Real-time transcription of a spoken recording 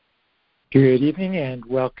Good evening and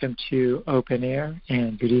welcome to Open Air,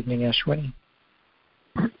 and good evening, Ashwini.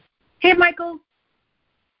 Hey, Michael.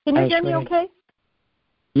 Can you hear me Ashwini. okay?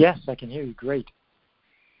 Yes, I can hear you. Great.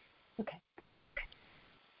 Okay.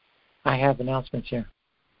 I have announcements here.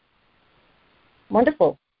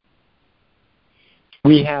 Wonderful.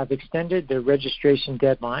 We have extended the registration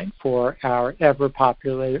deadline for our ever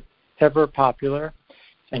popular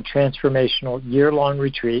and transformational year-long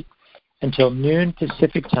retreat until noon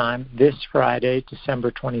Pacific time this Friday,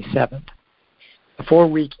 December 27th. A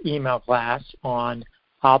 4-week email class on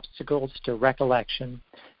obstacles to recollection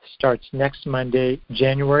starts next Monday,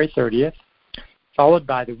 January 30th, followed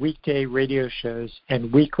by the weekday radio shows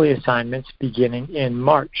and weekly assignments beginning in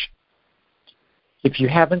March. If you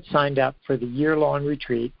haven't signed up for the year-long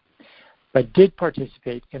retreat, but did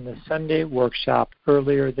participate in the Sunday workshop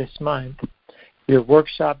earlier this month, your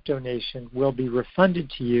workshop donation will be refunded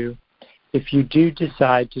to you if you do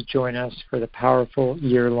decide to join us for the powerful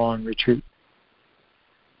year-long retreat.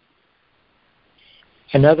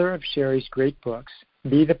 Another of Sherry's great books,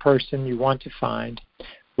 Be the Person You Want to Find,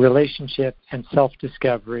 Relationship and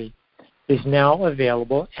Self-Discovery, is now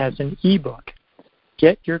available as an ebook.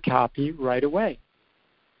 Get your copy right away.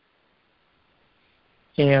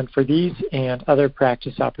 And for these and other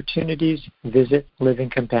practice opportunities, visit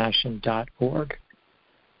livingcompassion.org.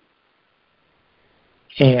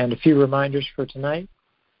 And a few reminders for tonight.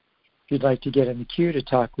 If you'd like to get in the queue to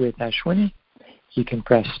talk with Ashwini, you can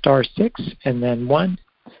press *6 and then 1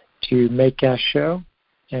 to make a show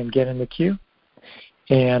and get in the queue.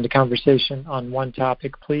 And a conversation on one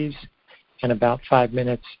topic, please, in about 5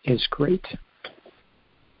 minutes is great.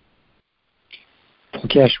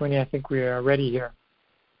 Okay, Ashwini, I think we are ready here.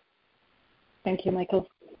 Thank you, Michael.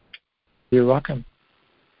 You're welcome.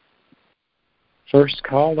 First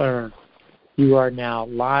caller, you are now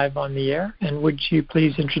live on the air, and would you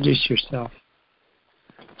please introduce yourself?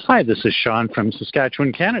 Hi, this is Sean from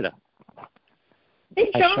Saskatchewan, Canada.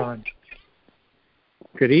 Hey, Sean. Hi, Sean.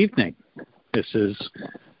 Good evening. This is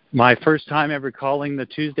my first time ever calling the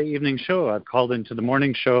Tuesday evening show. I've called into the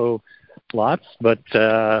morning show lots, but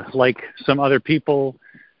like some other people,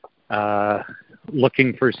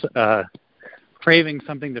 looking for craving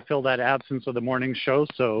something to fill that absence of the morning show.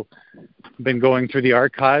 So I've been going through the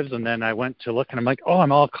archives, and then I went to look, and I'm like, oh,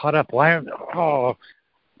 I'm all caught up. Why isn't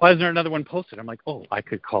there another one posted? I'm like, oh, I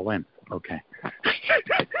could call in. Okay.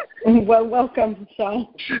 Well, welcome, Sean.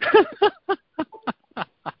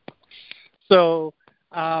 So,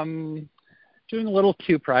 doing a little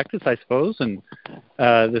cue practice, I suppose, and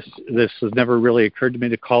this has never really occurred to me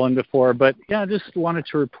to call in before, but yeah, I just wanted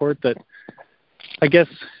to report that I guess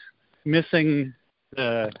missing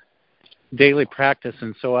the daily practice,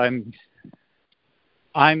 and so I'm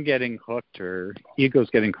getting hooked, or ego's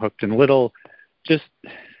getting hooked in little, just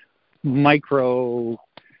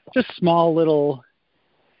small little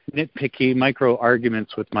nitpicky micro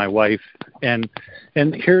arguments with my wife, and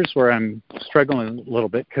here's where I'm struggling a little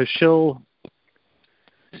bit, because she'll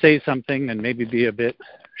say something and maybe be a bit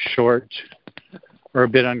short or a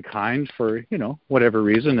bit unkind for whatever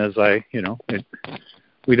reason, as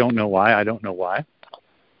we don't know why. I don't know why.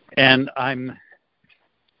 And I'm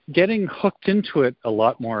getting hooked into it a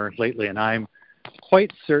lot more lately, and I'm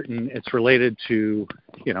quite certain it's related to,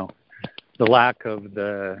 the lack of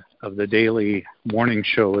the daily morning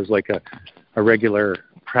show as like a regular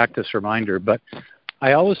practice reminder. But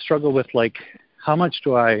I always struggle with, like, how much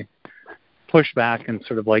do I push back and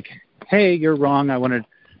sort of like, hey, you're wrong, I want to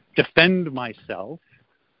defend myself,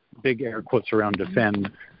 big air quotes around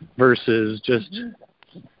defend, versus just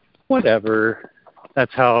whatever,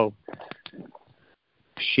 that's how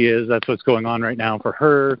she is, that's what's going on right now for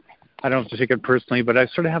her. I don't have to take it personally, but I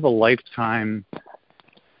sort of have a lifetime,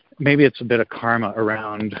 maybe it's a bit of karma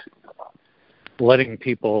around letting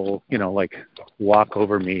people, like walk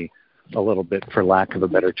over me a little bit, for lack of a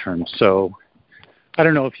better term. So I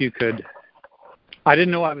don't know if you could, I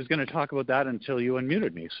didn't know I was going to talk about that until you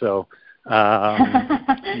unmuted me. So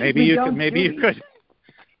maybe you could.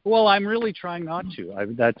 Well, I'm really trying not to.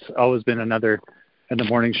 That's always been another, in the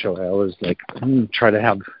morning show, I always try to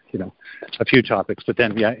have, a few topics. But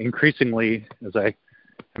then, yeah, increasingly, as I'm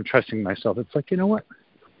trusting myself, it's like, you know what?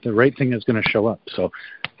 The right thing is going to show up. So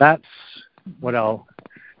that's what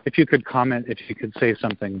if you could comment, if you could say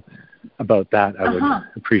something about that, I would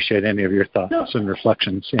appreciate any of your thoughts and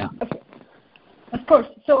reflections. Yeah. Of course.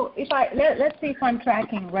 So let's see if I'm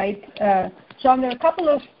tracking, right? Sean, there are a couple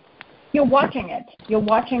of, you're watching it. You're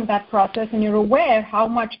watching that process, and you're aware how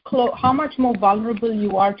much more vulnerable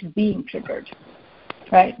you are to being triggered,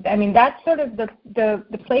 right? I mean, that's sort of the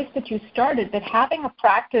place that you started, that having a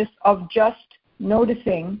practice of just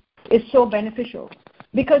noticing is so beneficial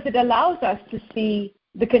because it allows us to see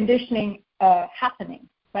the conditioning happening,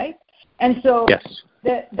 right? And so yes.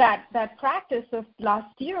 that practice of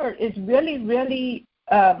last year is really, really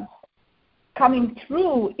coming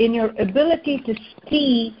through in your ability to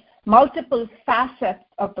see multiple facets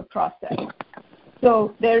of the process.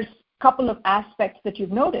 So there's a couple of aspects that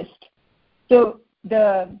you've noticed. So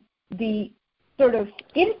the sort of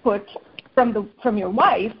input from your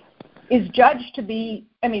wife is judged to be,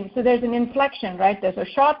 so there's an inflection, right? There's a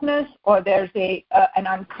sharpness or there's an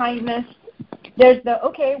unkindness. There's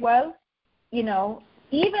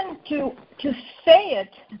even to say it,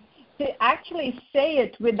 to actually say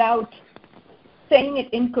it without saying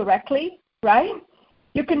it incorrectly, right?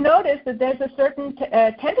 You can notice that there's a certain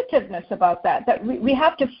tentativeness about that we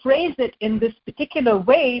have to phrase it in this particular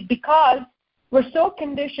way because we're so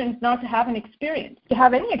conditioned not to have any experience,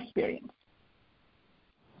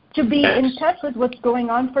 to be in touch with what's going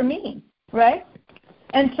on for me, right?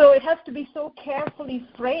 And so it has to be so carefully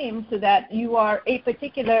framed so that you are a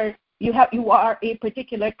particular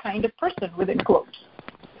kind of person, within quotes.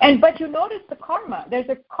 But you notice the karma. There's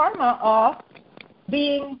a karma of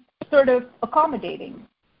being sort of accommodating,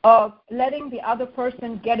 of letting the other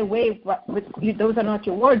person get away with those are not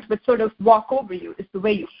your words, but sort of walk over you is the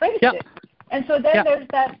way you phrase it. And so then there's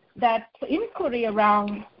that inquiry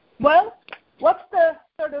around, well, what's the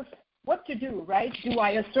sort of what to do, right? Do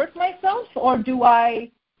I assert myself or do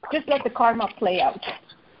I just let the karma play out?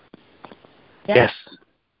 Yes.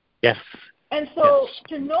 Yes. And so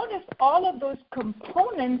to notice all of those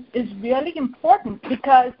components is really important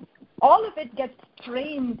because all of it gets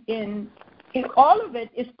framed all of it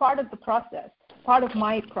is part of the process, part of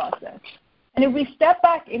my process. And if we step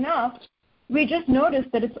back enough, we just notice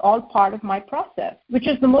that it's all part of my process, which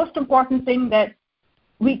is the most important thing that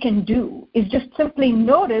we can do, is just simply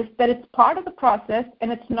notice that it's part of the process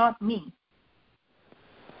and it's not me.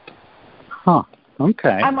 Huh. Okay.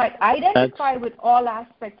 I might identify with all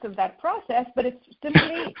aspects of that process, but it's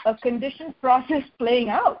simply a conditioned process playing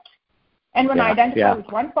out. And when I identify with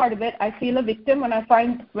one part of it, I feel a victim. When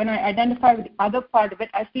I identify with the other part of it,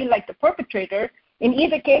 I feel like the perpetrator. In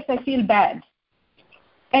either case, I feel bad.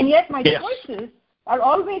 And yet my choices are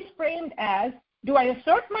always framed as, do I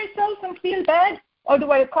assert myself and feel bad, or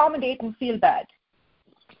do I accommodate and feel bad?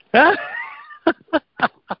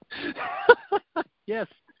 Yes.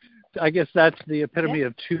 I guess that's the epitome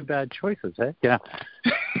of two bad choices, eh? Yeah.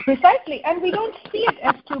 Precisely. And we don't see it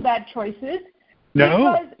as two bad choices.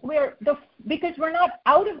 No. Because we're not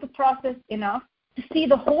out of the process enough to see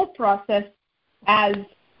the whole process as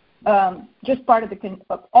just part of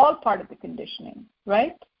all part of the conditioning,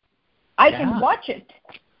 right? I can watch it,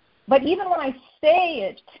 but even when I say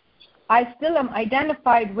it, I still am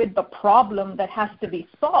identified with the problem that has to be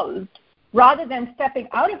solved, rather than stepping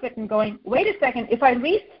out of it and going, wait a second, if I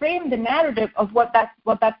reframe the narrative of what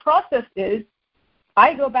that process is,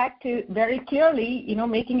 I go back to very clearly,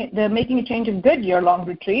 making a change a good year-long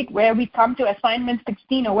retreat where we come to assignment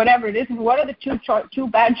 16 or whatever it is, and what are the two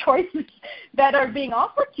bad choices that are being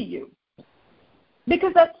offered to you?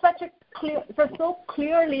 Because that's so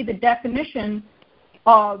clearly the definition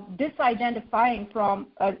of disidentifying from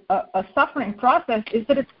a suffering process is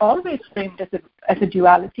that it's always framed as a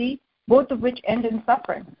duality, both of which end in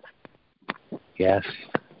suffering. Yes.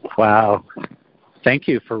 Wow. Thank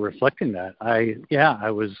you for reflecting that.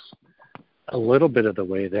 I was a little bit of the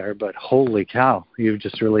way there, but holy cow, you've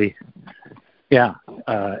just really,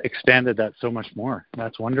 expanded that so much more.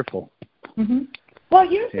 That's wonderful. Mm-hmm. Well,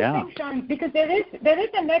 here's the thing, Sean, because there is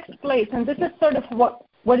a next place, and this is sort of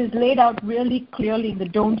what is laid out really clearly in the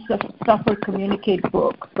Don't Suffer, Communicate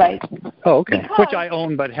book, right? Oh, okay. Which I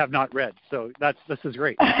own but have not read, so this is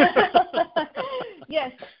great.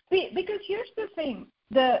 Yes, because here's the thing.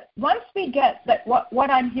 Once we get that what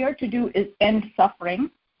I'm here to do is end suffering,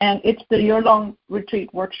 and it's the year-long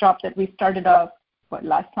retreat workshop that we started off,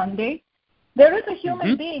 last Sunday, there is a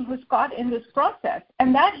human being who's caught in this process,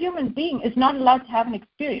 and that human being is not allowed to have an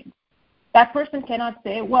experience. That person cannot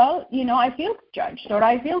say, well, I feel judged, or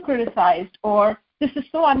I feel criticized, or this is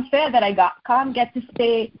so unfair that I can't get to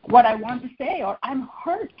say what I want to say, or I'm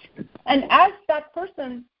hurt. And as that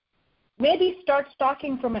person maybe starts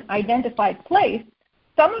talking from an identified place,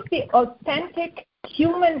 some of the authentic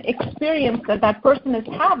human experience that person is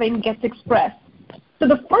having gets expressed. So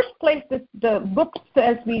the first place that the book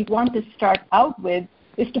says we want to start out with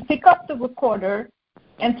is to pick up the recorder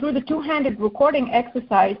and through the two-handed recording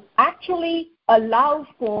exercise actually allow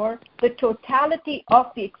for the totality of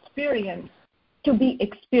the experience to be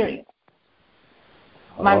experienced.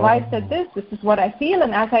 My wife said this is what I feel,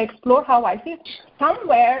 and as I explore how I feel,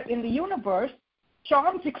 somewhere in the universe,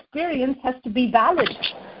 Sean's experience has to be valid.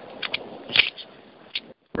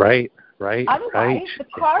 Right. Otherwise, the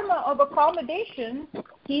karma of accommodation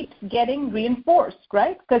keeps getting reinforced,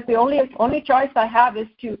 right? Because the only choice I have is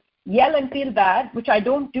to yell and feel bad, which I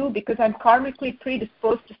don't do because I'm karmically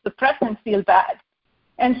predisposed to suppress and feel bad.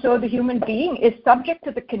 And so the human being is subject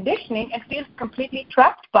to the conditioning and feels completely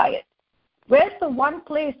trapped by it. Where's the one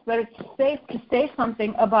place where it's safe to say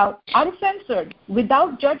something about uncensored,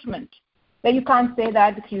 without judgment? That you can't say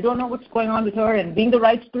that because you don't know what's going on with her, and being the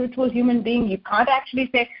right spiritual human being, you can't actually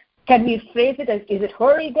say, can we phrase it as, is it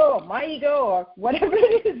her ego or my ego or whatever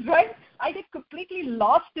it is, right? I get completely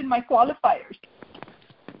lost in my qualifiers.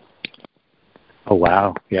 Oh,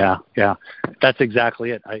 wow. Yeah. That's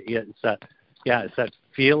exactly it. It's that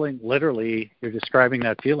feeling, literally, you're describing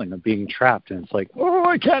that feeling of being trapped, and it's like, oh,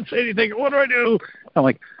 I can't say anything. What do I do? I'm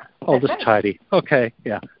like, oh, just tidy. Okay,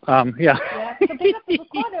 yeah. Yeah, so pick up the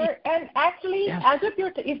recorder, and actually, as if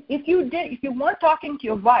if you weren't talking to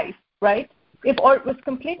your wife, right, or it was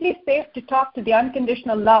completely safe to talk to the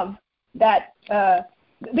unconditional love that,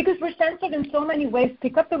 because we're censored in so many ways,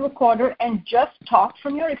 pick up the recorder and just talk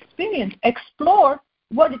from your experience. Explore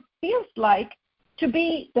what it feels like to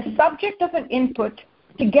be the subject of an input,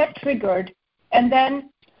 to get triggered, and then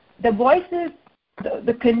the voices,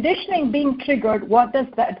 the conditioning being triggered, what does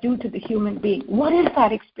that do to the human being? What is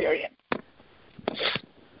that experience?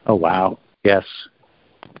 Oh, wow. Yes.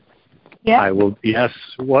 Yeah. I will. Yes.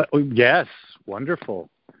 What? Yes. Wonderful.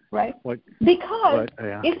 Right. What? Because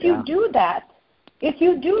if you do that,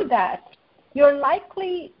 you're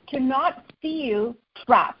likely to not feel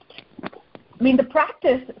trapped. I mean, the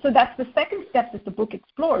practice, so that's the second step that the book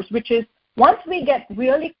explores, which is once we get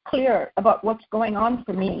really clear about what's going on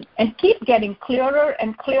for me and keep getting clearer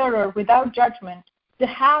and clearer without judgment to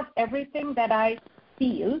have everything that I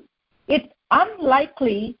feel, it's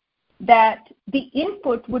unlikely that the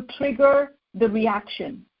input would trigger the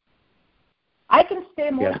reaction. I can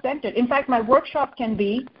stay more centered. In fact, my workshop can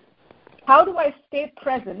be, how do I stay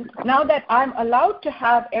present now that I'm allowed to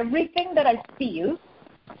have everything that I feel,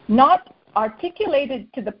 not articulated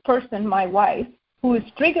to the person, my wife, who is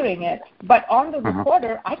triggering it, but on the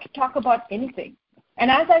recorder, I can talk about anything.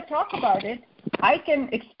 And as I talk about it, I can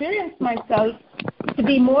experience myself to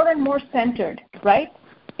be more and more centered, right,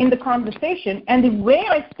 in the conversation. And the way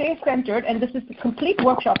I stay centered, and this is the complete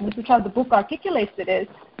workshop, and this is how the book articulates it, is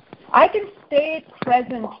I can stay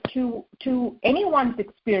present to anyone's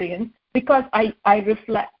experience because I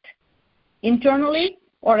reflect. Internally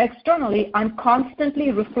or externally, I'm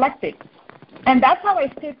constantly reflecting. And that's how I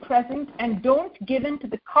stay present and don't give in to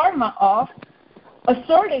the karma of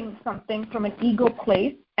asserting something from an ego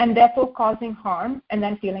place and therefore causing harm and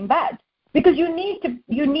then feeling bad. Because you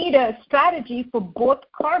need a strategy for both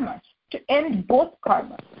karmas, to end both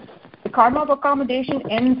karmas. The karma of accommodation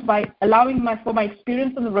ends by allowing for my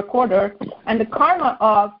experience on the recorder, and the karma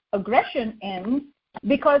of aggression ends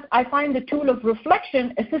because I find the tool of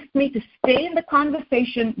reflection assists me to stay in the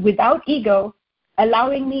conversation without ego,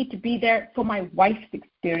 allowing me to be there for my wife's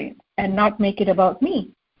experience and not make it about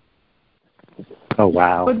me. Oh,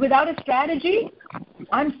 wow. But without a strategy,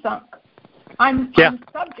 I'm sunk. I'm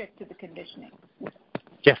subject to the conditioning.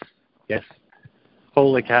 Yes.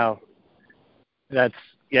 Holy cow.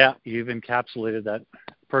 You've encapsulated that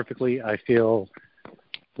perfectly. I feel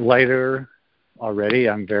lighter already.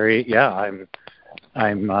 I don't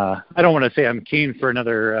want to say I'm keen for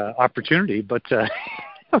another opportunity, but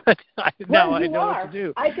now I know what to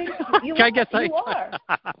do. I think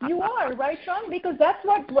you are, right, Sean? Because that's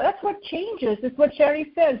what changes. It's what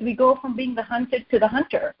Sherry says. We go from being the hunted to the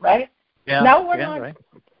hunter, right? Yeah. Now we're not. Right.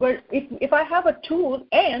 If I have a tool,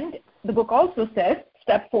 and the book also says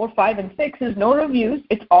step 4, 5, and 6 is no reviews.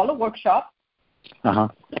 It's all a workshop.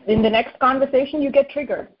 In the next conversation, you get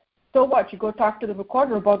triggered. So what? You go talk to the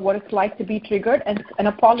recorder about what it's like to be triggered and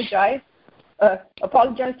apologize.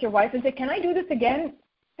 Apologize to your wife and say, can I do this again?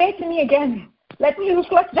 Say it to me again. Let me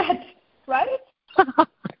reflect that, right? I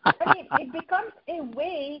mean, it becomes a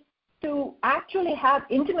way to actually have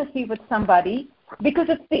intimacy with somebody because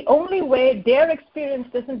it's the only way their experience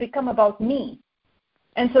doesn't become about me.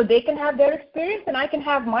 And so they can have their experience and I can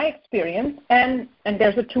have my experience. And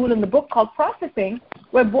there's a tool in the book called processing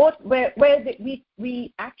where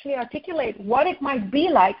we actually articulate what it might be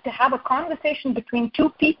like to have a conversation between two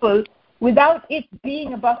people without it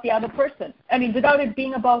being about the other person. I mean, without it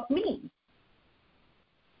being about me.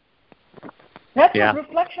 That's what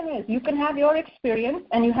reflection is. You can have your experience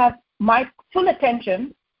and you have my full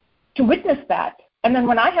attention to witness that. And then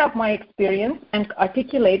when I have my experience and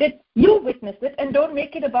articulate it, you witness it and don't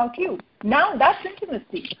make it about you. Now that's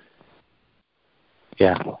intimacy.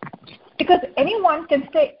 Yeah. Because anyone can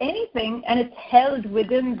say anything, and it's held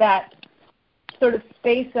within that sort of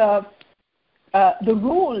space of the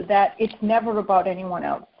rule that it's never about anyone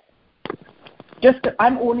else.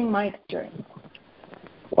 I'm owning my experience.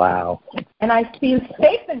 Wow. And I feel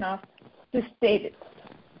safe enough to state it.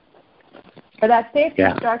 But that safety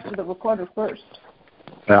starts with the recorder first.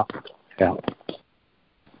 Yeah.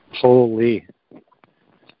 Holy.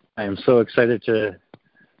 I am so excited to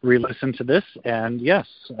re-listen to this, and yes,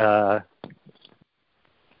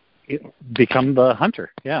 become the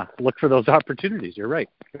hunter. Yeah, look for those opportunities. You're right.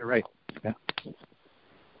 Yeah.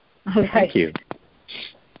 All right. Thank you.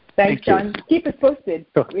 Thanks, John. Keep us posted.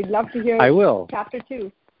 We'd love to hear. I will. Chapter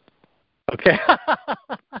 2. Okay.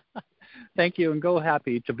 Thank you, and go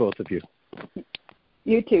happy to both of you.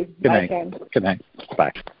 You too. Good Bye, night. Ken. Good night.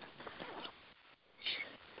 Bye.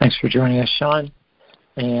 Thanks for joining us, Sean.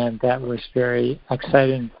 And that was very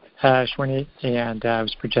exciting, Shwini, and I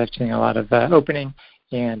was projecting a lot of opening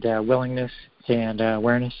and willingness and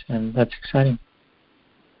awareness, and that's exciting.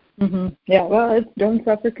 Mm-hmm. Yeah, well, it's don't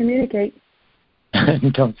suffer, communicate.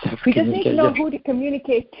 Don't suffer, we just need to know who to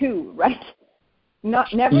communicate to, right?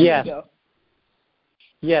 Never ego.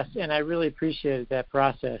 Yes, and I really appreciated that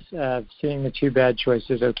process of seeing the two bad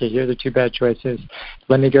choices. Okay, here are the two bad choices.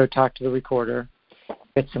 Let me go talk to the recorder,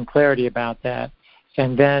 get some clarity about that.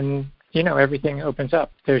 And then, everything opens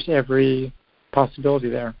up. There's every possibility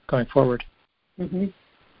there going forward. Mm-hmm.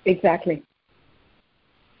 Exactly.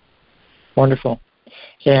 Wonderful.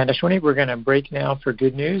 And Ashwini, we're going to break now for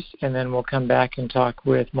good news, and then we'll come back and talk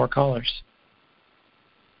with more callers.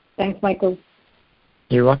 Thanks, Michael.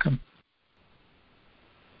 You're welcome.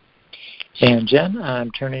 And Jen,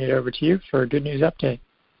 I'm turning it over to you for a good news update.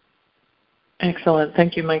 Excellent.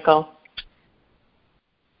 Thank you, Michael.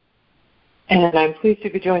 And I'm pleased to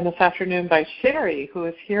be joined this afternoon by Sherry, who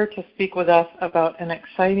is here to speak with us about an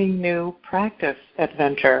exciting new practice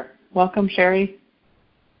adventure. Welcome, Sherry.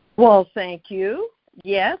 Well, thank you.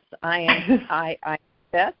 Yes, I am.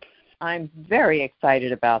 I'm very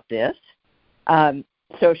excited about this.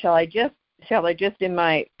 So shall I just, in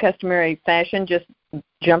my customary fashion, just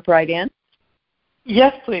jump right in?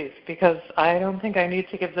 Yes, please, because I don't think I need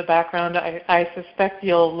to give the background. I suspect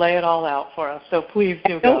you'll lay it all out for us. So please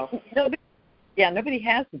do go. Nobody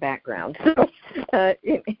has the background, so,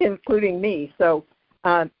 including me. So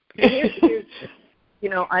here's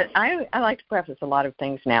I like to preface a lot of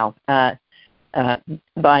things now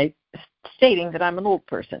by stating that I'm an old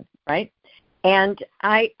person, right? And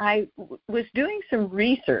I was doing some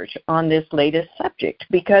research on this latest subject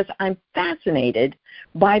because I'm fascinated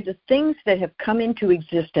by the things that have come into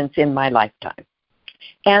existence in my lifetime.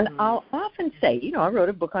 And I'll often say, I wrote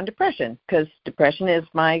a book on depression because depression is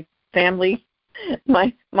my family,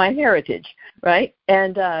 my heritage, right?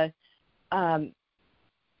 And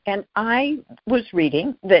I was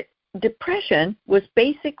reading that depression was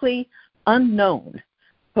basically unknown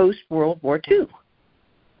post-World War II.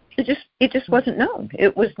 It just wasn't known.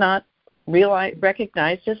 It was not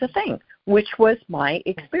recognized as a thing, which was my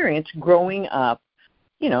experience growing up,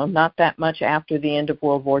 not that much after the end of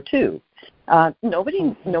World War II.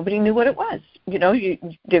 Nobody knew what it was.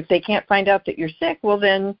 If they can't find out that you're sick, well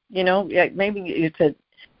then, maybe it's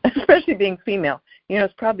especially being female,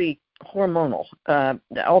 it's probably hormonal.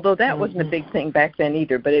 Although that wasn't a big thing back then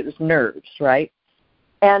either, but it was nerves, right?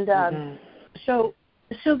 And so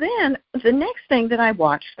then the next thing that I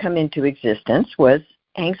watched come into existence was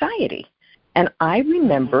anxiety. And I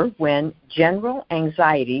remember when general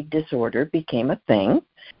anxiety disorder became a thing,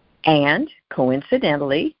 and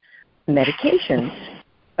coincidentally, medications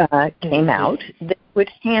came out that would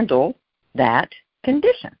handle that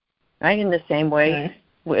condition, right? In the same way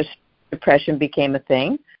as depression became a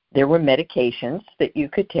thing, there were medications that you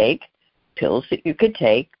could take, pills that you could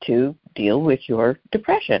take to deal with your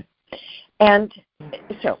depression. And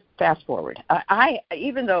so, fast forward. I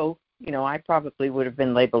even though, I probably would have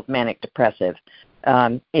been labeled manic depressive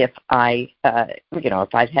if I'd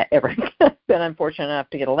ever been unfortunate enough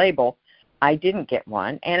to get a label, I didn't get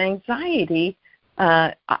one. And anxiety,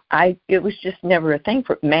 it was just never a thing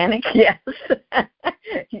for manic. Yes,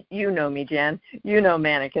 you know me, Jen. You know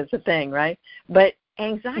manic is a thing, right? But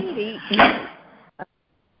anxiety.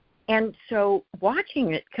 And so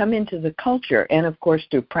watching it come into the culture, and of course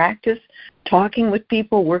through practice, talking with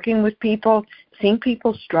people, working with people, seeing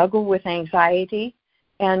people struggle with anxiety,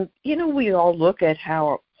 and, we all look at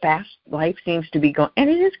how fast life seems to be going, and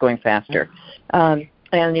it is going faster, and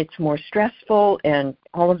it's more stressful and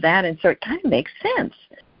all of that, and so it kind of makes sense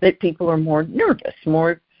that people are more nervous,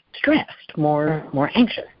 more stressed, more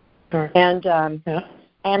anxious.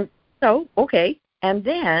 And so, okay, And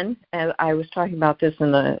then, I was talking about this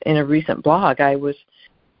in a recent blog. I was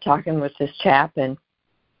talking with this chap, and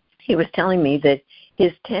he was telling me that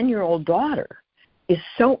his 10-year-old daughter is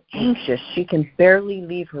so anxious she can barely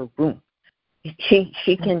leave her room. She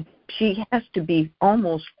has to be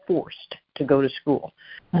almost forced to go to school.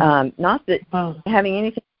 Not that having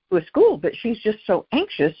anything to do with school, but she's just so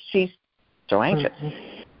anxious. She's so anxious.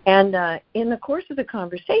 And in the course of the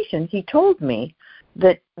conversation, he told me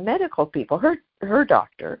that medical people, her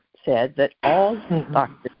doctor said that all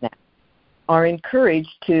doctors now are encouraged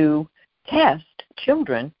to test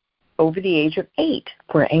children over the age of 8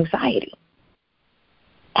 for anxiety.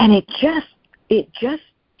 And it just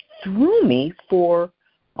threw me for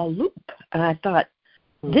a loop. And I thought,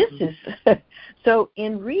 this is so.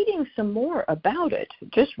 In reading some more about it,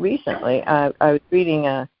 just recently, I was reading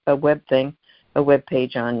a web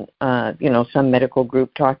page on some medical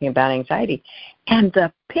group talking about anxiety, and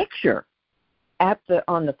the picture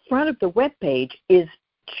on the front of the web page is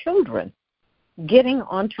children getting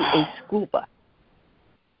onto a school bus.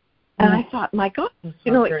 And I thought, my God,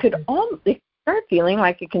 it could start feeling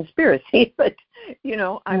like a conspiracy, but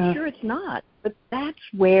I'm sure it's not. But that's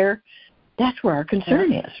where our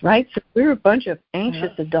concern is, right? So we're a bunch of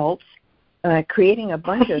anxious adults creating a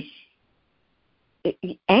bunch of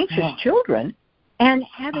anxious children and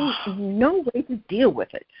having no way to deal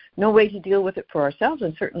with it. No way to deal with it for ourselves,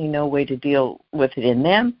 and certainly no way to deal with it in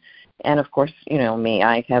them. And, of course, me,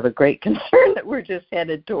 I have a great concern that we're just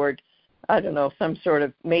headed toward, some sort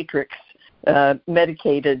of matrix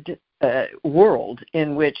medicated world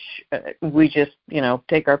in which we just,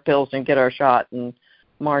 take our pills and get our shot and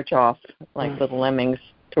march off like little lemmings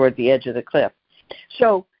toward the edge of the cliff.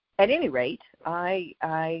 So, at any rate, I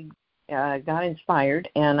got inspired,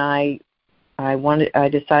 and I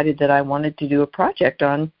decided that I wanted to do a project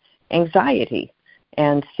on anxiety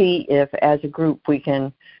and see if, as a group, we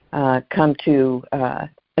can come to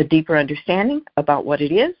a deeper understanding about what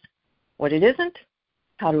it is, what it isn't,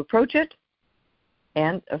 how to approach it,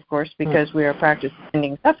 and, of course, because we are practicing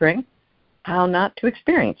ending suffering, how not to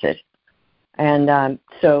experience it. And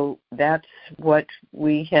so that's what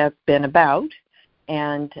we have been about.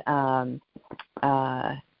 And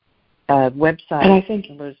website and I think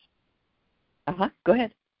was... Go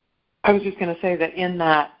ahead. I was just going to say that in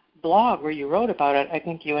that blog where you wrote about it, I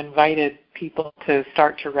think you invited people to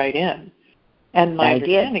start to write in. And my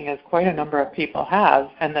understanding is quite a number of people have,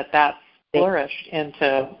 and that's flourished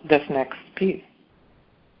into this next piece.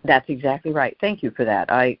 That's exactly right. Thank you for that.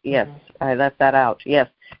 I left that out. Yes,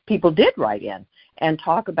 people did write in and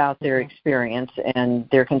talk about their experience and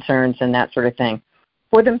their concerns and that sort of thing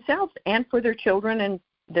for themselves and for their children and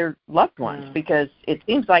their loved ones, because it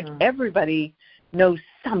seems like everybody knows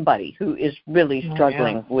somebody who is really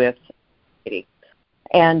struggling with anxiety.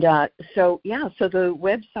 And so the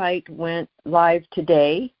website went live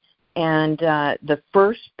today, and the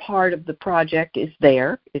first part of the project is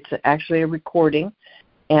there. It's actually a recording,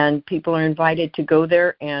 and people are invited to go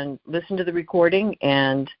there and listen to the recording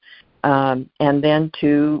and then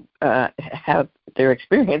to have their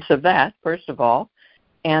experience of that, first of all,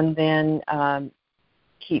 and then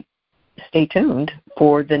stay tuned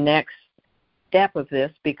for the next step of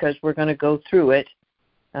this, because we're going to go through it.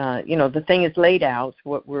 The thing is laid out,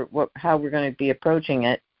 how we're going to be approaching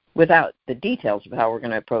it, without the details of how we're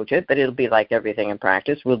going to approach it, but it'll be like everything in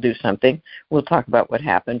practice. We'll do something. We'll talk about what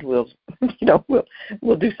happened. We'll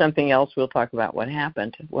do something else. We'll talk about what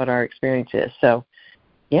happened, what our experience is. So,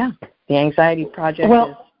 the Anxiety Project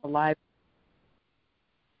is alive.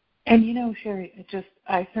 And Sherry,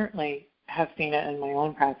 I certainly have seen it in my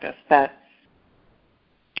own practice that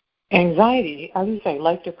anxiety, I would say,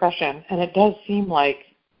 like depression, and it does seem like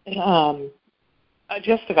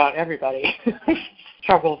just about everybody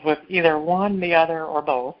struggles with either one, the other, or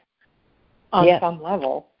both on some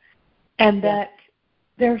level, and that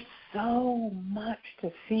there's so much to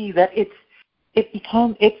see that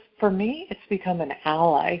for me it's become an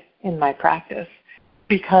ally in my practice,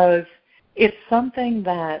 because it's something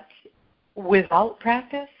that without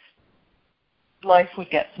practice life would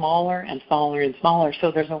get smaller and smaller and smaller.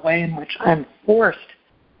 So there's a way in which I'm forced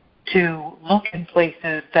to look in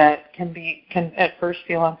places that can at first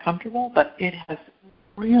feel uncomfortable, but it has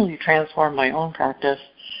really transformed my own practice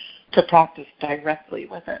to practice directly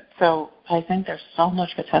with it. So I think there's so much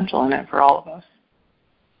potential in it for all of us.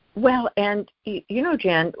 Well, and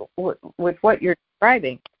Jen, with what you're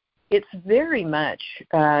describing, it's very much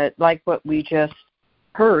like what we just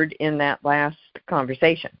heard in that last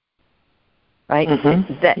conversation, right?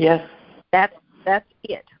 Yes. That's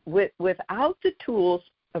it. Without the tools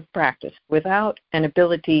of practice, without an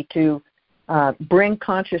ability to bring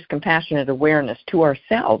conscious, compassionate awareness to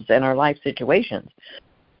ourselves and our life situations,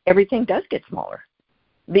 everything does get smaller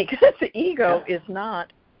because the ego is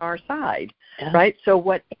not our side, right? So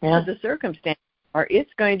whatever the circumstances are,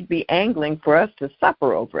 it's going to be angling for us to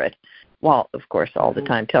suffer over it, while, of course, all the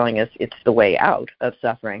time telling us it's the way out of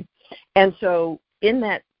suffering. And so in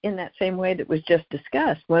that same way that was just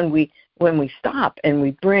discussed, when we stop and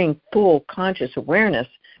we bring full conscious awareness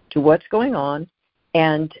to what's going on,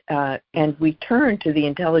 and we turn to the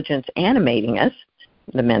intelligence animating us,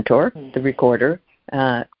 the mentor, the recorder,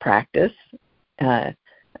 practice,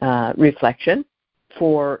 reflection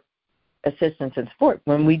for assistance and support.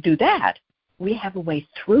 When we do that, we have a way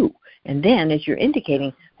through. And then, as you're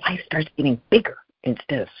indicating, life starts getting bigger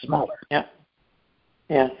instead of smaller. Yeah.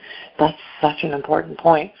 Yeah. That's such an important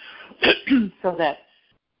point. So that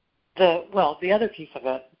the other piece of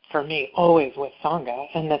it for me, always with Sangha,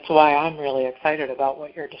 and that's why I'm really excited about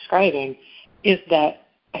what you're describing, is that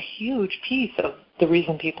a huge piece of the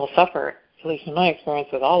reason people suffer, at least in my experience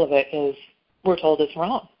with all of it, is we're told it's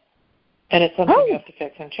wrong. And it's something you have to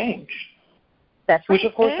fix and change. That's right. Which,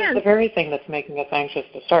 of course, is the very thing that's making us anxious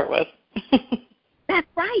to start with. That's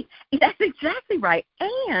right. That's exactly right.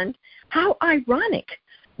 And how ironic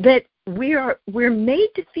that we're made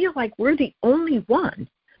to feel like we're the only one,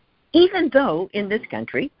 even though in this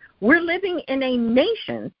country we're living in a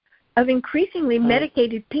nation of increasingly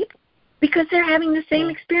medicated people because they're having the same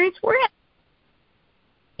experience we're having.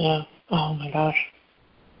 Yeah. Oh, my gosh.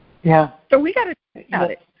 Yeah. So we got to think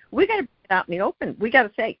about it. We got to put it out in the open. We got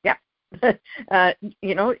to say,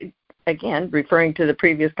 again, referring to the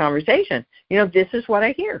previous conversation, this is what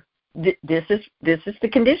I hear. This is the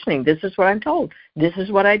conditioning. This is what I'm told. This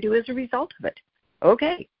is what I do as a result of it.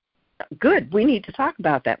 Okay, good. We need to talk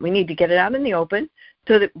about that. We need to get it out in the open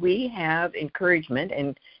so that we have encouragement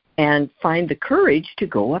and find the courage to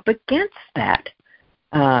go up against that.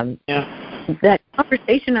 That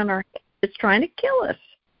conversation on our head is trying to kill us.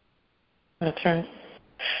 That's right.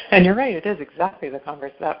 And you're right. It is exactly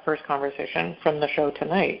that first conversation from the show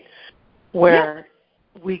tonight, where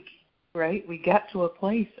we get to a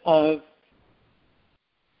place of,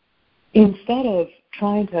 instead of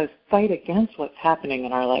trying to fight against what's happening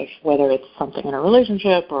in our life, whether it's something in a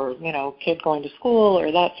relationship or, kid going to school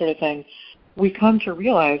or that sort of thing, we come to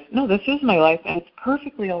realize, no, this is my life and it's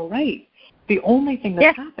perfectly all right. The only thing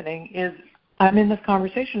that's happening is I'm in this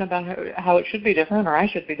conversation about how it should be different, or I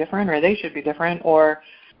should be different, or they should be different, or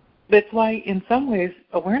that's why in some ways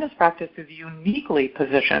awareness practice is uniquely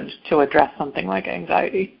positioned to address something like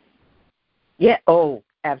anxiety. Yeah,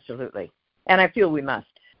 absolutely. And I feel we must.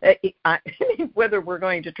 Whether we're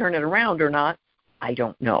going to turn it around or not, I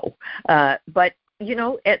don't know. But,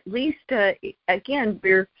 at least, again,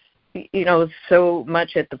 we're, so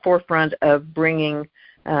much at the forefront of bringing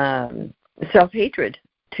self-hatred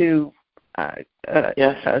to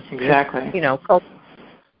yes, exactly.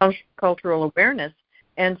 Cultural awareness,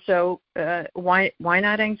 and so why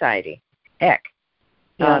not anxiety? Heck,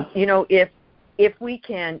 if we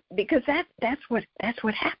can, because that's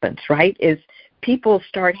what happens, right? Is people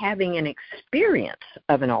start having an experience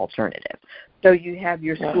of an alternative. So you have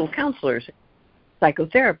your school counselors,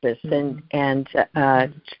 psychotherapists, and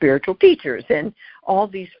spiritual teachers, and all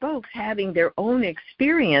these folks having their own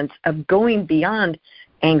experience of going beyond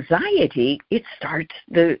anxiety. It starts,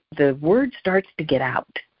 the word starts to get out,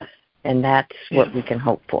 and that's what we can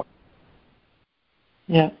hope for.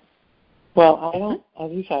 Yeah. Well,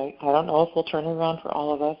 as you say, I don't know if we'll turn it around for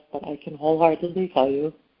all of us, but I can wholeheartedly tell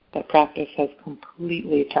you that practice has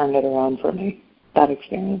completely turned it around for me, that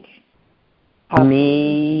experience.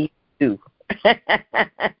 Me too.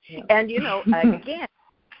 And,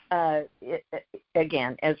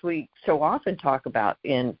 again, as we so often talk about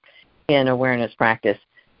in awareness practice,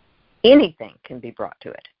 anything can be brought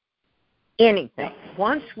to it. Anything.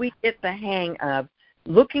 Once we get the hang of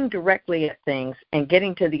looking directly at things and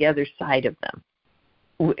getting to the other side of them,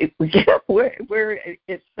 where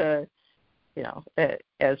it's,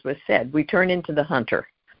 as was said, we turn into the hunter,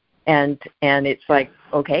 and it's like,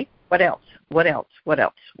 okay, what else? What else? What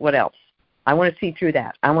else? What else? I want to see through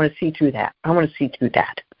that. I want to see through that. I want to see through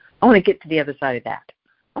that. I want to get to the other side of that.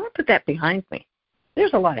 I want to put that behind me.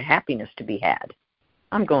 There's a lot of happiness to be had.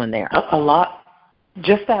 I'm going there. A lot.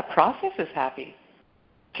 Just that process is happy.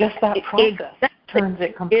 Just that process turns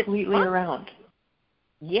it completely around.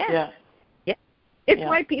 Yes. Yeah. It's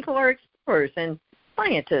why people are explorers and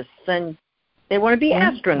scientists, and they want to be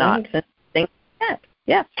astronauts and things like that.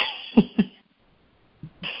 Yes.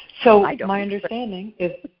 So my understanding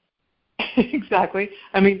is exactly.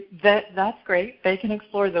 I mean, that's great. They can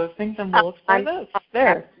explore those things, and we'll explore those.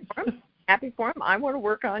 There. happy for him. I want to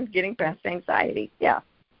work on getting past anxiety. Yeah.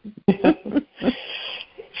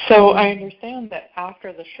 So I understand that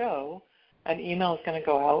after the show, an email is going to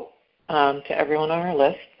go out to everyone on our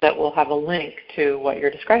list that will have a link to what you're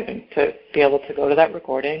describing to be able to go to that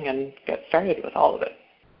recording and get started with all of it.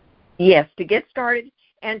 Yes, to get started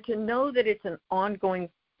and to know that it's an ongoing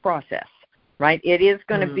process, right? It is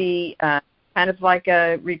going to be kind of like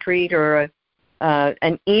a retreat or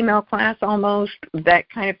an email class almost, that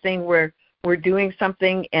kind of thing where we're doing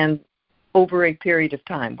something and over a period of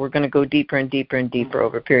time. We're going to go deeper and deeper and deeper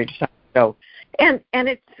over a period of time. So, and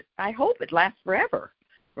it's, I hope it lasts forever,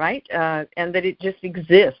 right? And that it just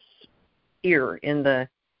exists here in the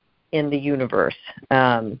universe,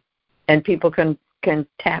 and people can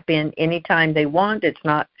tap in anytime they want.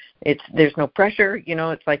 There's no pressure.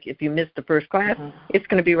 It's like if you miss the first class, it's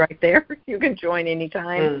going to be right there. You can join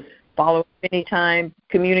anytime, follow anytime,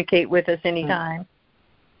 communicate with us anytime.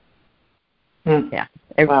 Yeah.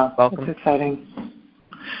 Wow, welcome. That's exciting.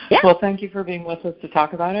 Yeah. Well, thank you for being with us to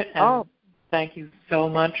talk about it, and thank you so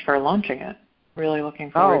much for launching it. Really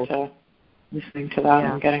looking forward to listening to that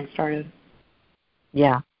and getting started.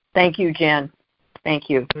 Yeah. Thank you, Jen.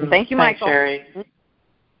 Thank you. Thank you, Thanks, Michael. Sherry.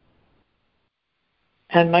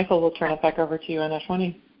 And Michael, we'll turn it back over to you and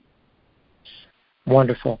Ashwini.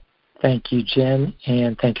 Wonderful. Thank you, Jen,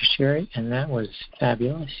 and thank you, Sherry, and that was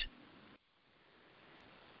fabulous.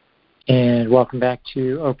 And welcome back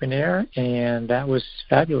to Open Air, and that was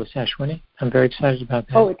fabulous, Ashwini. I'm very excited about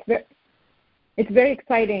that. Oh, it's very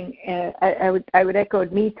exciting. I would echo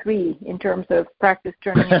me three in terms of practice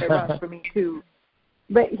turning it around for me too.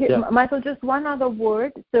 But here, Michael, just one other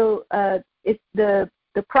word. So it's the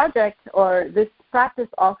project or this practice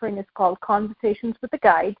offering is called Conversations with a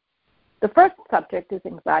Guide. The first subject is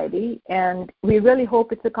anxiety, and we really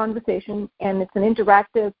hope it's a conversation, and it's an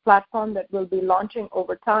interactive platform that will be launching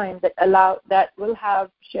over time that will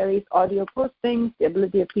have Sherry's audio postings, the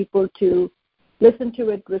ability of people to listen to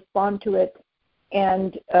it, respond to it,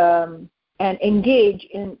 and engage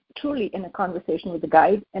truly in a conversation with the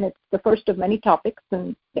guide. And it's the first of many topics,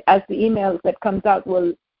 and as the emails that comes out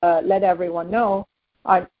will let everyone know,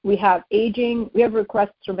 we have aging. We have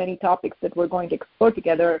requests for many topics that we're going to explore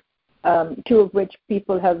together. Two of which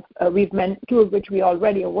people have two of which we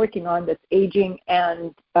already are working on. That's aging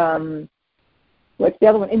and what's the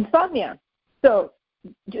other one? Insomnia. So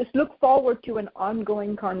just look forward to an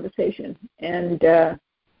ongoing conversation, and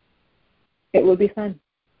it will be fun.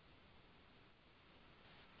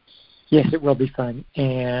 Yes, it will be fun.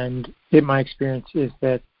 And in my experience is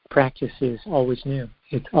that practice is always new.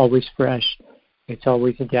 It's always fresh. It's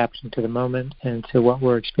always adapting to the moment and to what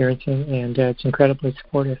we're experiencing, and it's incredibly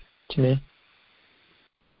supportive to me.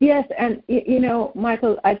 Yes, and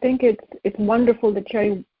Michael, I think it's wonderful that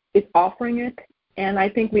Sherry is offering it, and I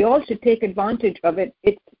think we all should take advantage of it.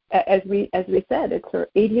 It's as we said, it's her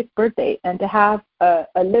 80th birthday, and to have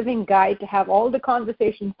a living guide, to have all the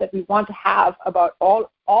conversations that we want to have about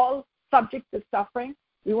all subjects of suffering,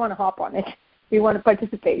 we want to hop on it. We want to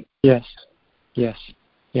participate. Yes,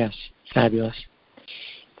 fabulous.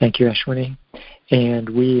 Thank you, Ashwini. And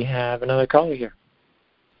we have another caller here.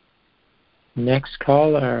 Next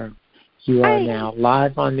caller, you are now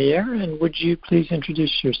live on the air, and would you please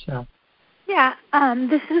introduce yourself? Yeah,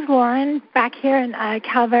 this is Lauren back here in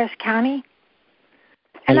Calaveras County.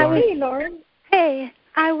 And Hey, Lauren. Hey,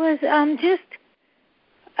 I was just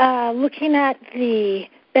looking at the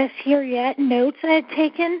Best Year Yet notes I had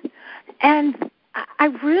taken, and I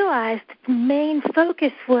realized the main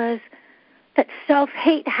focus was that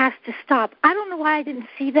self-hate has to stop. I don't know why I didn't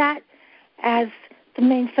see that as the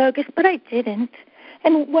main focus, but I didn't.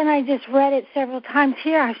 And when I just read it several times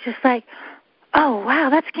here, I was just like, oh, wow,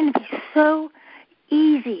 that's going to be so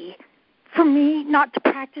easy for me not to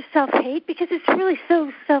practice self-hate because it's really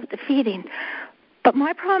so self-defeating. But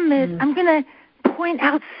my problem is I'm going to point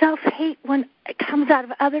out self-hate when it comes out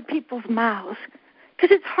of other people's mouths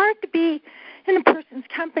because it's hard to be in a person's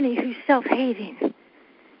company who's self-hating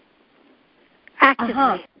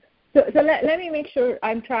actively. So let me make sure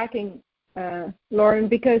I'm tracking, Lauren,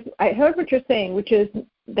 because I heard what you're saying, which is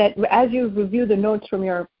that as you review the notes from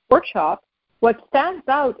your workshop, what stands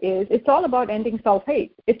out is it's all about ending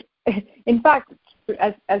self-hate. It's, in fact,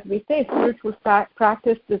 as we say, spiritual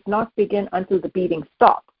practice does not begin until the beating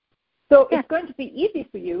stops. So it's going to be easy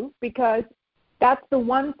for you because that's the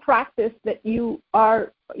one practice that you're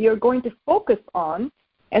going to focus on.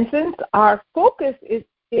 And since our focus is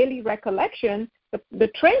daily recollection, the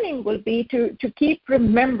training will be to keep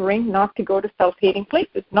remembering not to go to self-hating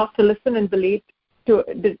places, not to listen and believe, to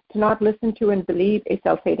not listen to and believe a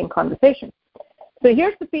self-hating conversation. So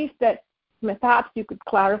here's the piece that perhaps you could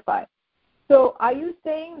clarify. So are you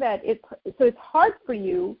saying that it's hard for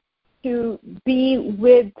you to be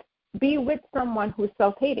with someone who's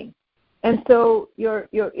self-hating, and so you're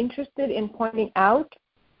interested in pointing out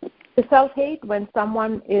the self-hate when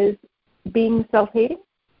someone is being self-hating?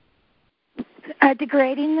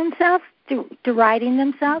 Degrading themselves, deriding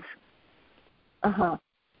themselves.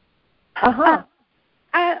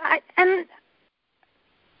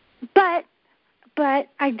 But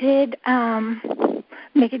I did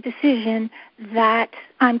make a decision that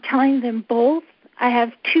I'm telling them both. I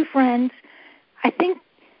have two friends. I think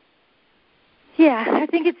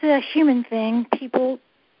it's a human thing. People,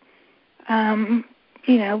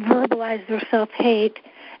 verbalize their self-hate,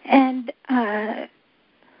 and I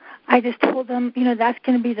just told them, that's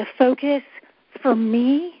going to be the focus for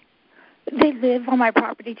me. They live on my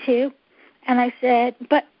property too, and I said,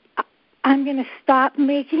 but I'm going to stop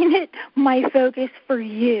making it my focus for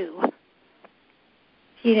you.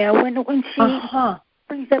 When she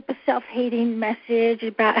brings up a self-hating message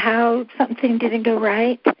about how something didn't go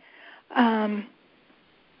right, I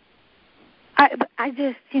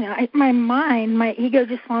just, my mind, my ego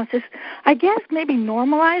just wants to, I guess, maybe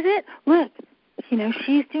normalize it. Look,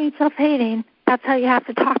 she's doing self-hating. That's how you have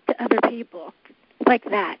to talk to other people, like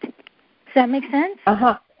that. Does that make sense?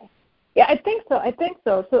 Yeah, I think so.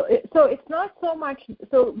 So it's not so much.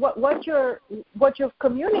 So what you've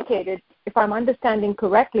communicated, if I'm understanding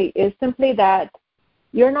correctly, is simply that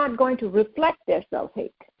you're not going to reflect their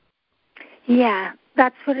self-hate. Yeah,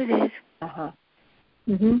 that's what it is.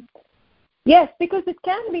 Yes, because it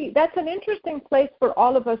can be. That's an interesting place for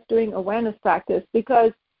all of us doing awareness practice,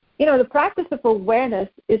 because the practice of awareness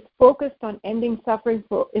is focused on ending suffering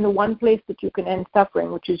in the one place that you can end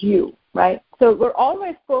suffering, which is you, right? So we're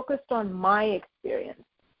always focused on my experience.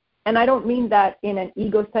 And I don't mean that in an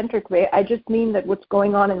egocentric way. I just mean that what's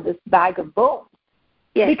going on in this bag of bones.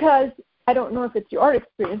 Yes. Because I don't know if it's your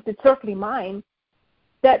experience, it's certainly mine,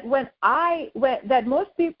 that that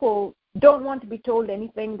most people don't want to be told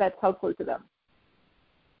anything that's helpful to them.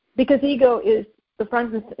 Because ego is the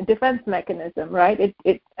front defense mechanism, right?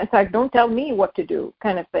 It's like, don't tell me what to do,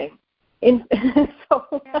 kind of thing. So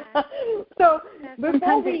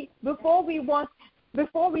before we want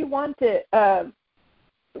to,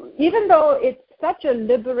 even though it's such a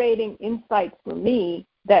liberating insight for me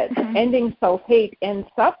that ending self-hate ends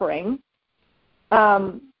suffering,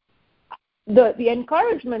 the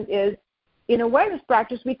encouragement is, in awareness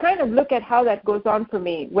practice, we kind of look at how that goes on for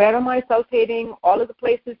me. Where am I self-hating? All of the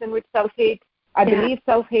places in which self-hate, I believe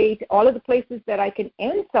self-hate, all of the places that I can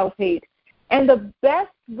end self-hate. And the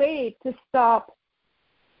best way to stop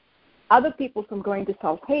other people from going to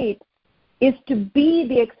self-hate is to be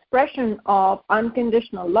the expression of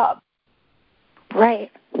unconditional love.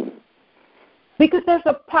 Right. Because there's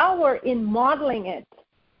a power in modeling it,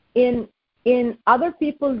 in other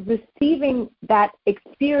people receiving that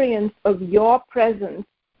experience of your presence,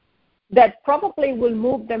 that probably will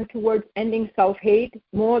move them towards ending self-hate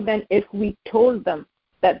more than if we told them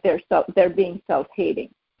that they're being self-hating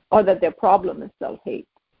or that their problem is self-hate.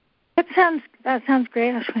 That sounds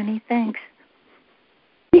great, Ashwini. Thanks.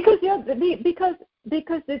 Because that's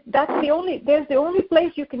the only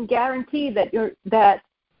place you can guarantee that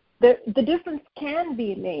the difference can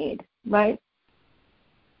be made, right?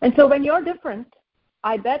 And so when you're different,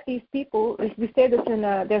 I bet these people, as we say this in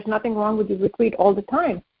There's Nothing Wrong With You retreat all the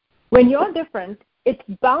time, when you're different, it's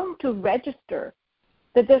bound to register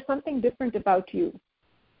that there's something different about you.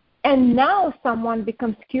 And now someone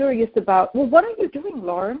becomes curious about, well, what are you doing,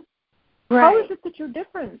 Lauren? Right. How is it that you're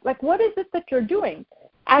different? Like, what is it that you're doing?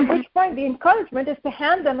 At which point the encouragement is to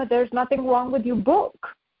hand them a There's Nothing Wrong With You book.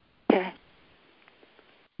 Okay.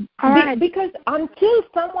 All right. Because until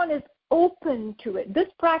someone is open to it, this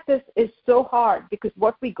practice is so hard because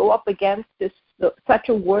what we go up against is such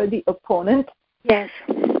a worthy opponent. Yes.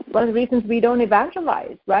 One of the reasons we don't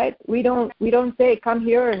evangelize, right? We don't say, come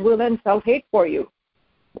here and we'll end self-hate for you.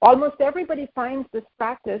 Almost everybody finds this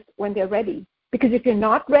practice when they're ready. Because if you're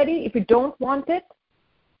not ready, if you don't want it,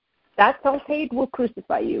 that self-hate will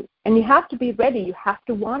crucify you. And you have to be ready. You have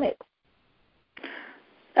to want it.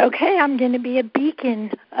 Okay, I'm going to be a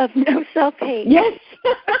beacon of no self-hate. Yes.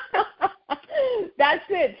 That's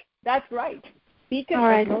it. That's right. Beacon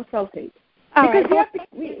of no self-hate. Because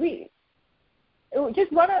we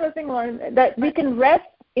just one other thing, Lauren, that we can rest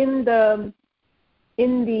we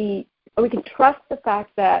can trust the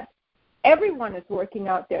fact that everyone is working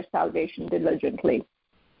out their salvation diligently.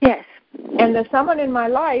 Yes. And the someone in my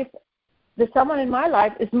life is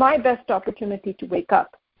my best opportunity to wake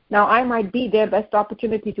up. Now, I might be their best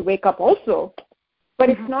opportunity to wake up also, but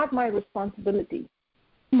it's not my responsibility.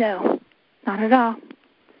 No, not at all.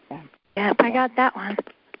 Yeah. Yep, I got that one.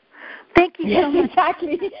 Thank you so much.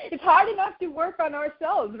 Exactly. It's hard enough to work on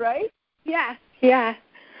ourselves, right? Yeah.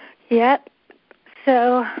 Yep.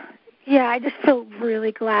 So, yeah, I just feel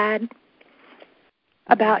really glad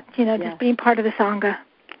about, just being part of the Sangha.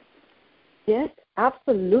 Yes,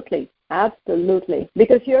 absolutely. Absolutely.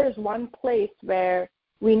 Because here is one place where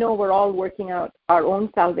we know we're all working out our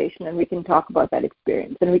own salvation, and we can talk about that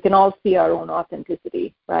experience, and we can all see our own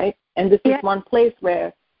authenticity, right? And this is one place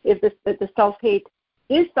where if the self-hate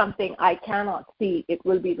is something I cannot see, it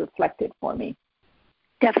will be reflected for me.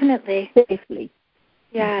 Definitely. Safely.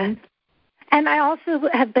 Yeah. Mm-hmm. And I also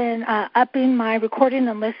have been upping my recording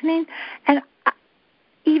and listening, and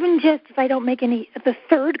even just if I don't make the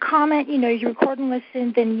third comment, you record and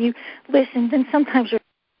listen, then you listen, then sometimes your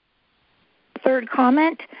third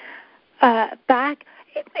comment back,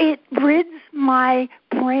 it rids my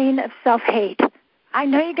brain of self-hate. I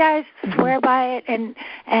know you guys swear by it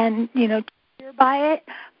and cheer by it,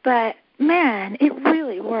 but man, it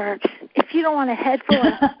really works. If you don't want a head full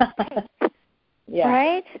of yeah.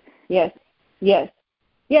 Right? Yes,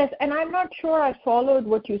 and I'm not sure I followed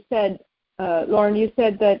what you said, Lauren. You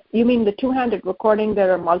said that you mean the two-handed recording,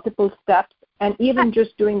 there are multiple steps, and even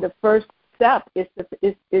just doing the first step is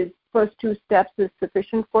first two steps is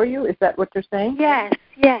sufficient for you? Is that what you're saying? Yes.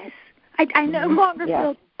 I no longer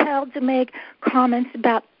feel compelled to make comments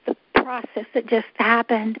about the process that just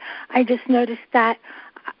happened. I just noticed that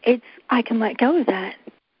I can let go of that.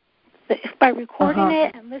 By recording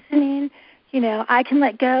it and listening, I can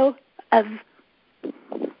let go of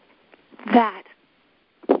that.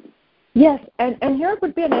 Yes, and here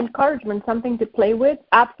would be an encouragement, something to play with.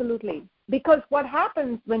 Absolutely. Because what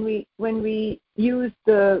happens when we use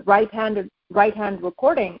the right hand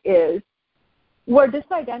recording is we're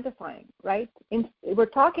disidentifying, right? We're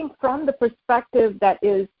talking from the perspective that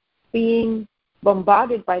is being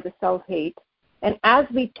bombarded by the self-hate, and as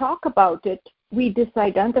we talk about it, we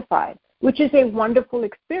disidentify, which is a wonderful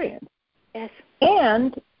experience. Yes.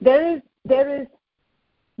 And there is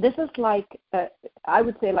this is like I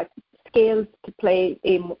would say like scales to play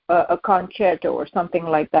a concerto or something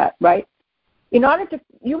like that, right? In order to,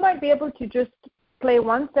 you might be able to just play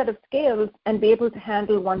one set of scales and be able to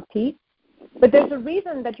handle one piece, but there's a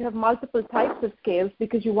reason that you have multiple types of scales,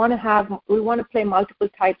 because we want to play multiple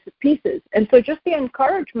types of pieces. And so just the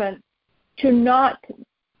encouragement to not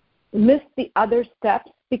miss the other steps,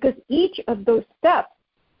 because each of those steps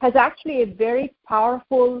has actually a very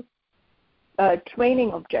powerful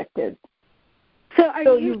training objective.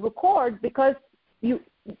 So you record because you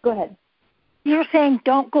go ahead. You're saying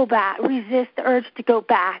don't go back, resist the urge to go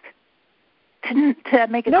back to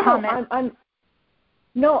make a comment.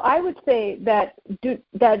 No, I would say that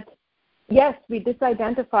yes, we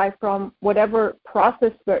disidentify from whatever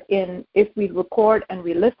process we're in if we record and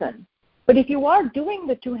we listen. But if you are doing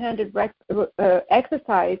the two-handed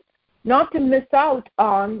exercise, not to miss out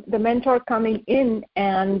on the mentor coming in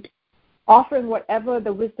and offering whatever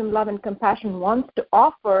the wisdom, love, and compassion wants to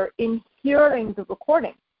offer in hearing the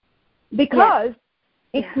recording. Because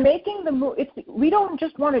it's making the move. We don't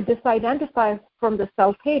just want to disidentify from the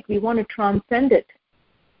self-hate. We want to transcend it.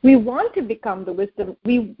 We want to become the wisdom.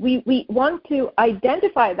 We want to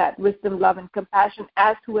identify that wisdom, love, and compassion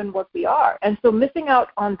as who and what we are. And so missing out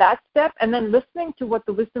on that step and then listening to what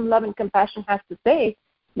the wisdom, love, and compassion has to say,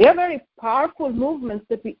 they are very powerful movements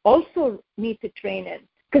that we also need to train in,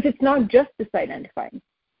 because it's not just disidentifying.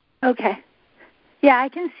 Okay. Yeah, I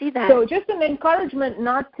can see that. So just an encouragement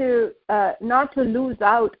not to lose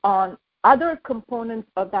out on other components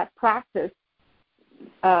of that practice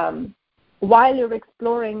while you're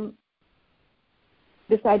exploring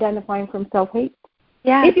disidentifying from self-hate.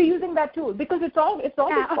 Yeah. If you're using that tool, because it's always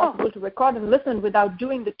possible to record and listen without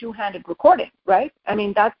doing the two-handed recording, right? I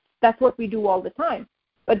mean, that's what we do all the time.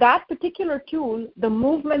 But that particular tool, the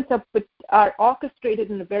movements are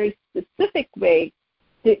orchestrated in a very specific way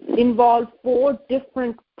to involve 4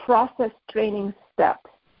 different process training steps.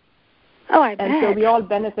 Oh, I bet. And so we all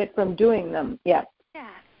benefit from doing them. Yeah.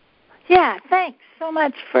 Yeah, thanks so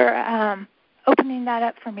much for opening that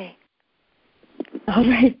up for me. All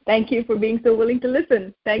right. Thank you for being so willing to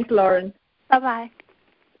listen. Thanks, Lauren. Bye-bye.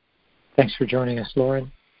 Thanks for joining us,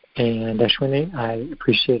 Lauren. And Ashwini, I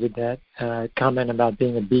appreciated that comment about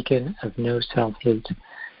being a beacon of no self-hate.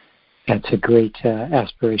 That's a great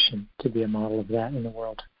aspiration to be a model of that in the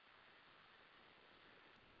world.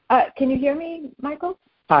 Can you hear me, Michael?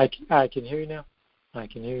 I can hear you now.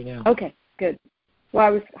 Okay, good. Well, I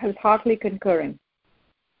was heartily concurring.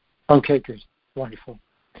 Okay, good. Wonderful.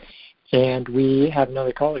 And we have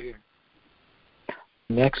another caller here.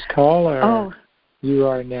 Next caller. Oh, You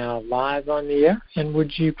are now live on the air, and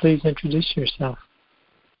would you please introduce yourself?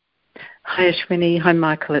 Hi, Ashwini. Hi,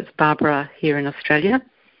 Michael. It's Barbara here in Australia.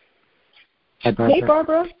 Hi, Barbara. Hey,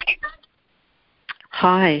 Barbara.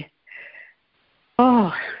 Hi.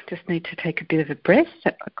 Oh, just need to take a bit of a breath.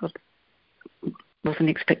 Wasn't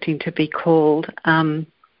expecting to be called. I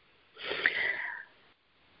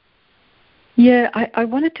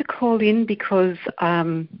wanted to call in because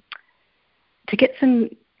to get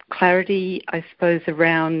some clarity, I suppose,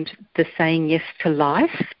 around the saying yes to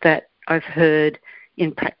life that I've heard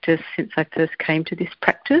in practice since I first came to this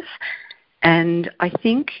practice. And I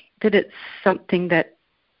think that it's something that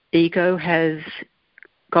ego has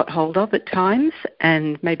got hold of at times,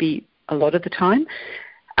 and maybe a lot of the time.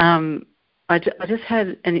 I just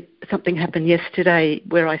had something happen yesterday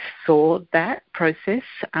where I saw that process.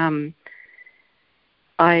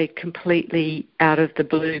 I completely, out of the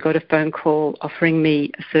blue, got a phone call offering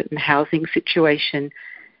me a certain housing situation,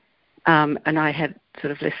 and I had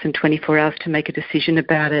sort of less than 24 hours to make a decision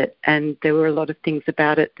about it, and there were a lot of things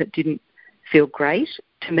about it that didn't feel great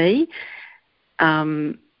to me.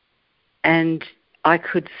 And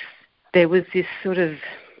there was this sort of,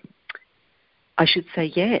 I should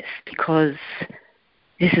say yes, because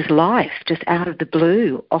this is life, just out of the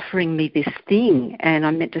blue, offering me this thing, and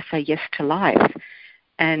I'm meant to say yes to life.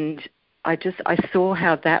 And I saw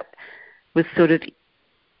how that was sort of,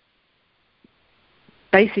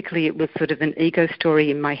 basically it was sort of an ego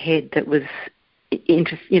story in my head that was,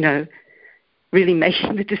 really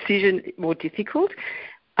making the decision more difficult.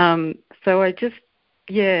 So I just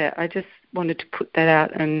wanted to put that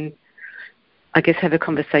out and I guess have a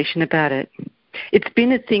conversation about it. It's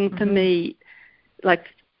been a thing for me, like,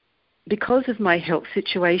 because of my health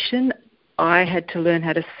situation, I had to learn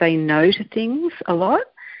how to say no to things a lot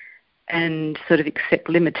and sort of accept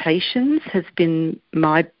limitations has been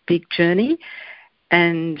my big journey.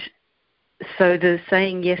 And so the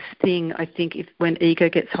saying yes thing, I think when ego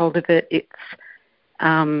gets hold of it,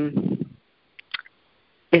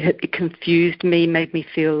 it confused me, made me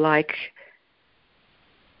feel like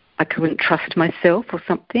I couldn't trust myself or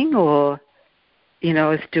something, or, I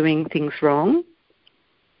was doing things wrong.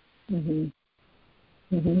 Mm-hmm.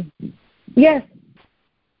 Mm-hmm. Yes.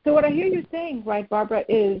 So what I hear you saying, right, Barbara,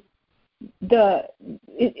 is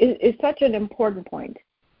is such an important point,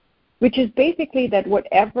 which is basically that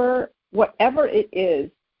whatever it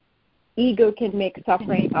is, ego can make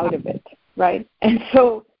suffering out of it, right? And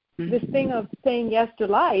so this thing of saying yes to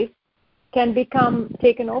life can become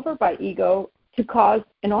taken over by ego to cause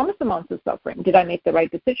enormous amounts of suffering. Did I make the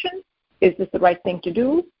right decision? Is this the right thing to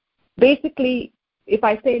do? Basically, if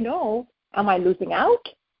I say no, am I losing out?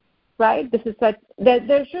 Right?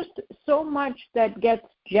 There's just so much that gets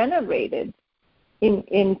generated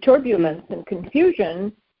in turbulence and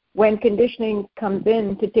confusion when conditioning comes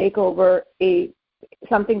in to take over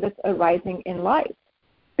something that's arising in life.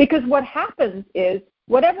 Because what happens is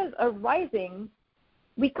whatever's arising,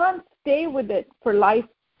 we can't stay with it for life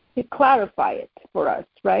to clarify it for us,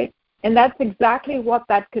 right? And that's exactly what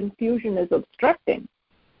that confusion is obstructing.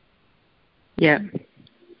 Yeah.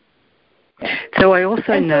 So I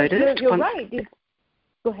also noticed... You're right.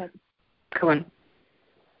 Go ahead. Go on.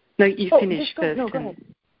 No, you finish first. No, go ahead.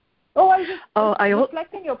 I was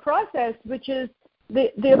reflecting your process, which is the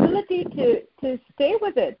ability to stay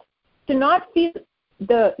with it, to not feel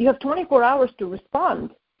you have 24 hours to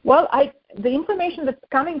respond. Well, the information that's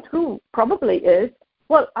coming through probably is,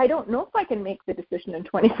 well, I don't know if I can make the decision in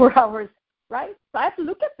 24 hours, right? So I have to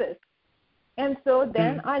look at this. And so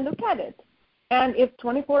then I look at it. And if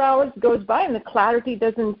 24 hours goes by and the clarity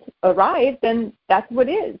doesn't arrive, then that's what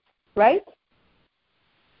it is, right?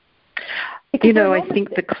 I think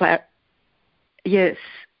yes.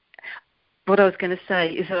 What I was going to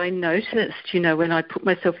say is that I noticed, when I put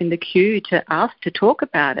myself in the queue to ask to talk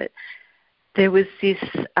about it, there was this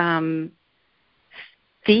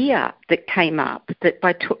fear that came up that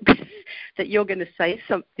that you're going to say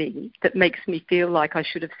something that makes me feel like I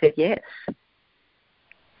should have said yes.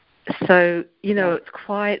 So, it's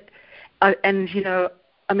quite, I'm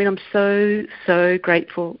so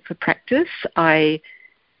grateful for practice. I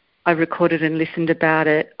recorded and listened about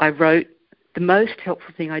it. I wrote, the most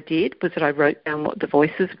helpful thing I did was that I wrote down what the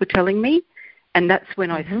voices were telling me, and that's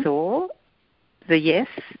when I saw the yes.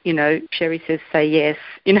 Sherry says, say yes.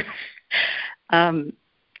 You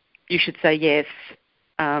should say yes.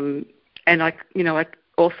 And I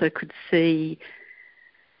also could see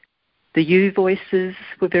the you voices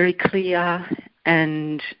were very clear,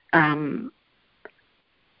 and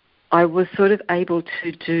I was sort of able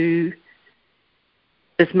to do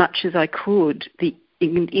as much as I could.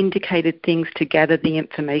 indicated things to gather the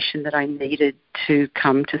information that I needed to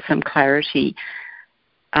come to some clarity.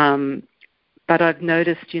 But I've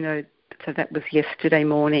noticed, so that was yesterday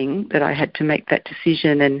morning that I had to make that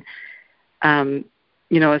decision. And, I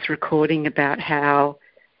was recording about how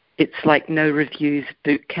it's like no reviews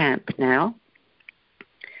boot camp now.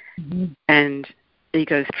 Mm-hmm. And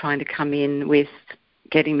ego's trying to come in with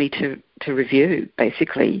getting me to review,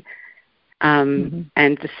 basically. And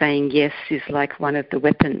the saying yes is like one of the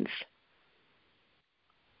weapons.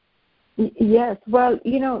 Yes. Well,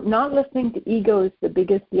 not listening to ego is the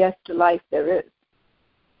biggest yes to life there is.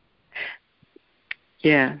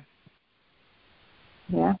 Yeah.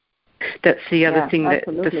 Yeah. That's the other thing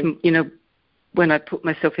absolutely. that, when I put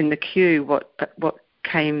myself in the queue, what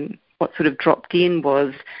sort of dropped in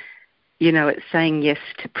was, it's saying yes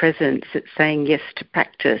to presence, it's saying yes to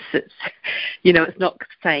practice, it's, it's not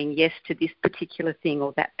saying yes to this particular thing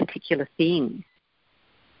or that particular thing.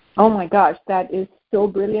 Oh my gosh, that is so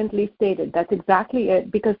brilliantly stated. That's exactly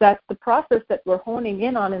it, because that's the process that we're honing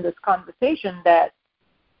in on in this conversation, that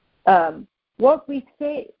what we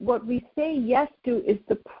say yes to is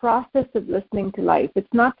the process of listening to life.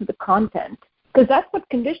 It's not to the content, because that's what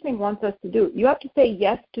conditioning wants us to do. You have to say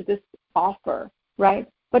yes to this offer, right?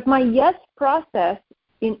 But my yes process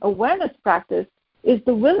in awareness practice is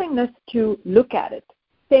the willingness to look at it,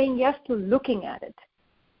 saying yes to looking at it,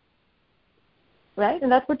 right? And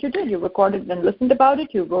that's what you did. You recorded and listened about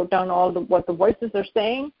it. You wrote down what the voices are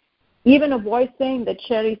saying, even a voice saying that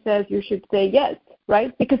Sherry says you should say yes,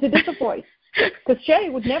 right? Because it is a voice. Because Sherry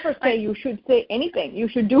would never say you should say anything. You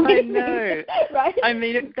should do anything. I know. Right? I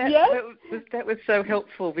mean, that was so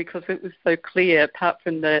helpful, because it was so clear, apart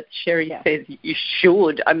from that Sherry says you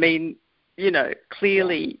should. I mean,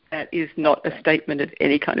 clearly that is not a statement of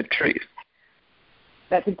any kind of truth.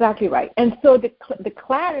 That's exactly right. And so the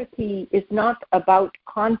clarity is not about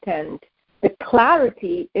content. The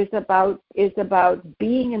clarity is about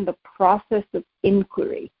being in the process of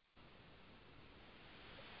inquiry.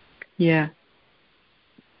 Yeah.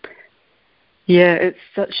 Yeah, it's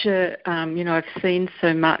such a, I've seen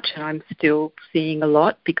so much, and I'm still seeing a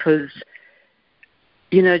lot, because,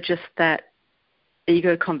 just that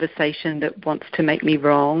ego conversation that wants to make me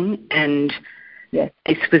wrong, and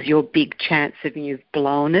this was your big chance and you've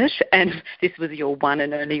blown it, and this was your one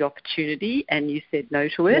and only opportunity and you said no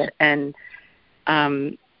to it. And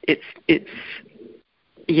I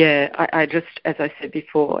just, as I said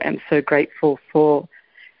before, am so grateful for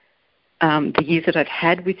the years that I've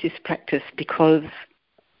had with this practice, because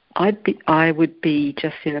I would be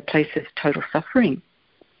just in a place of total suffering.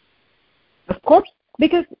 Of course,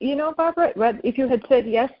 because, Barbara, if you had said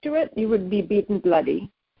yes to it, you would be beaten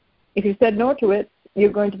bloody. If you said no to it,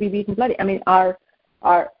 you're going to be beaten bloody. I mean, our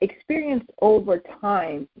experience over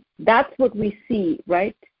time, that's what we see,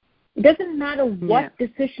 right? It doesn't matter what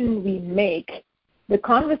decision we make, the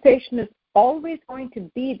conversation is always going to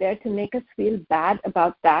be there to make us feel bad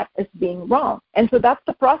about that as being wrong. And so that's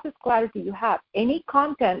the process clarity you have. Any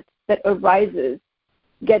content that arises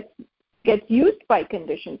gets used by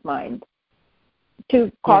conditioned mind to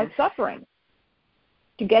cause suffering,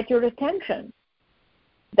 to get your attention.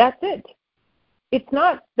 That's it. It's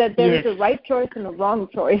not that there is a right choice and a wrong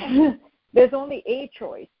choice. There's only a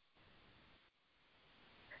choice,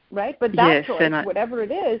 right? But that choice, whatever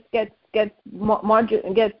it is, gets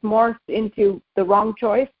morphed into the wrong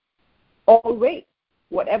choice. Always,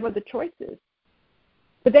 whatever the choice is.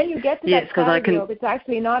 But then you get to that clarity of it's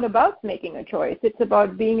actually not about making a choice. It's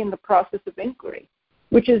about being in the process of inquiry,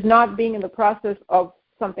 which is not being in the process of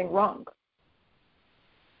something wrong.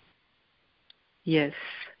 Yes.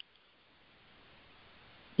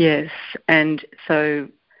 Yes. And so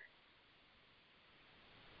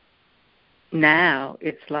now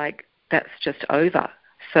it's like that's just over.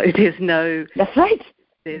 So there's no... That's right.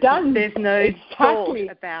 Done. There's no thought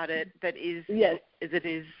about it that is, that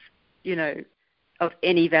is, of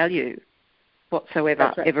any value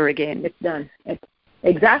whatsoever ever again. It's done.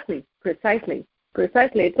 Exactly. Precisely.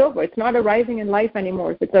 It's over. It's not arising in life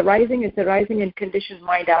anymore. If it's arising in conditioned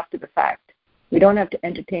mind after the fact. We don't have to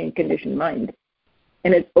entertain conditioned mind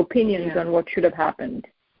and its opinions on what should have happened.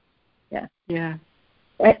 Yeah. Yeah.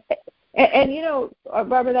 And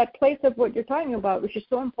Barbara, that place of what you're talking about, which is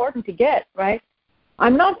so important to get, right?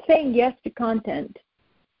 I'm not saying yes to content.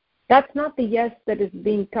 That's not the yes that is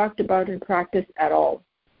being talked about in practice at all.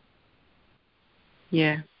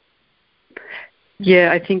 Yeah.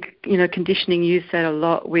 Yeah, I think, conditioning use that a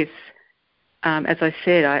lot with, as I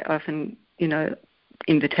said, I often,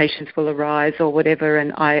 invitations will arise or whatever,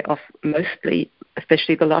 and mostly,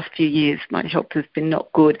 especially the last few years, my health has been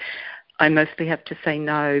not good. I mostly have to say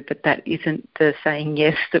no, but that isn't the saying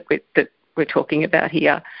yes that we're talking about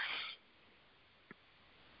here.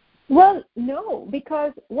 Well, no,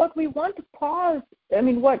 because what we want to pause,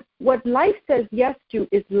 what life says yes to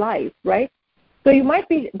is life, right? So you might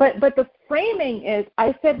be, but the framing is,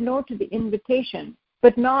 I said no to the invitation,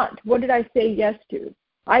 but not, what did I say yes to?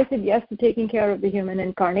 I said yes to taking care of the human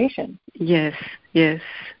incarnation. Yes, yes.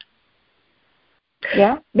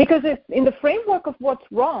 Yeah, because it's in the framework of what's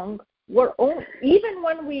wrong, even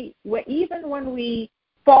when we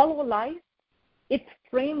follow life, it's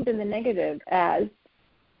framed in the negative as,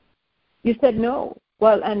 you said no.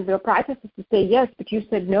 Well, and the practice is to say yes, but you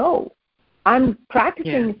said no. I'm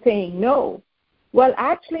practicing saying no. Well,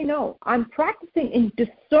 actually, no. I'm practicing in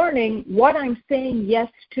discerning what I'm saying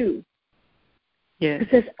yes to. Yes.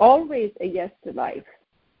 Because there's always a yes to life.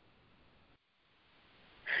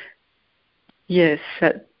 Yes,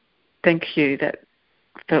 thank you. That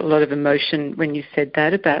felt a lot of emotion when you said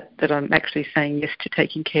that, about that I'm actually saying yes to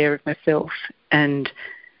taking care of myself, and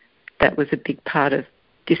that was a big part of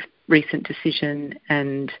this recent decision.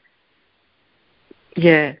 And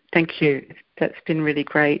thank you. That's been really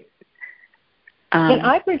great. And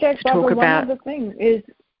I project, Barbara, one of the things is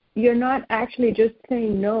you're not actually just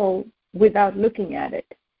saying no without looking at it.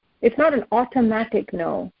 It's not an automatic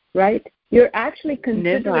no, right? You're actually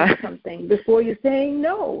considering something before you're saying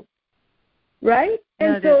no, right?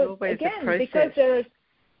 And so, again, because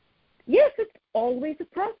it's always a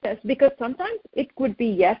process, because sometimes it could be,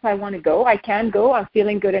 yes, I want to go, I can go, I'm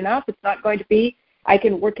feeling good enough, it's not going to be, I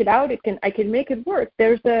can work it out, I can make it work.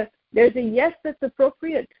 There's a yes that's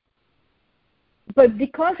appropriate. But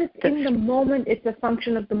because it's in the moment, it's a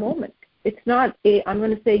function of the moment. It's not I'm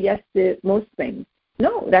going to say yes to most things.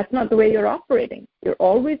 No, that's not the way you're operating. You're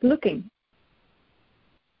always looking.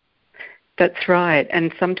 That's right.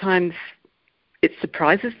 And sometimes it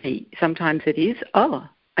surprises me. Sometimes it is,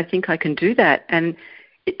 I think I can do that. And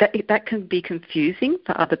that can be confusing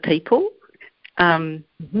for other people. Why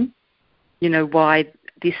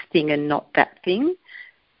this thing and not that thing.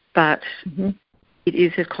 But it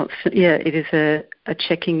is a constant, it is a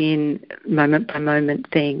checking in moment by moment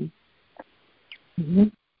thing.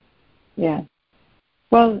 Yeah.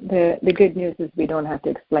 Well, the good news is we don't have to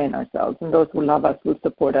explain ourselves, and those who love us will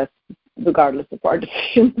support us regardless of our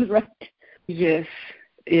decisions, right? Yes.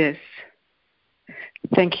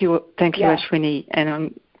 Thank you, Ashwini,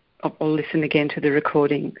 and I'll listen again to the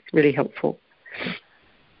recording. It's really helpful.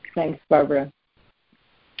 Thanks, Barbara.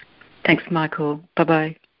 Thanks, Michael.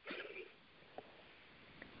 Bye-bye.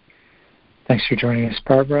 Thanks for joining us,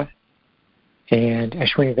 Barbara. And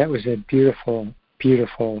Ashwini, that was a beautiful,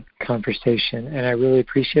 beautiful conversation, and I really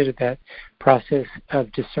appreciated that process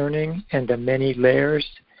of discerning and the many layers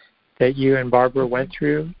that you and Barbara went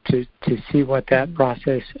through to see what that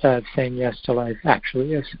process of saying yes to life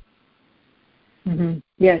actually is.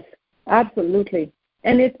 Yes, absolutely.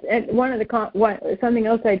 And something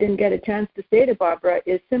else I didn't get a chance to say to Barbara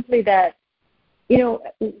is simply that,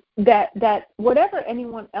 that whatever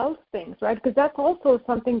anyone else thinks, right? Because that's also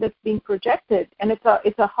something that's being projected, and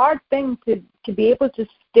it's a hard thing to be able to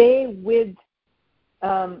stay with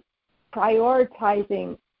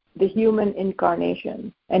prioritizing the human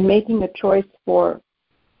incarnation and making a choice for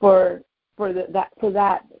that,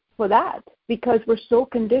 because we're so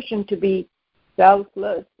conditioned to be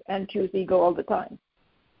selfless and choose ego all the time.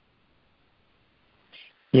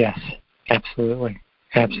 Yes, absolutely.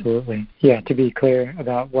 Absolutely. Yeah, to be clear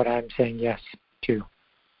about what I'm saying yes to.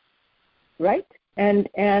 Right? And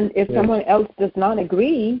if someone else does not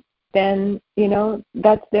agree, then,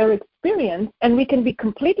 that's their experience, and we can be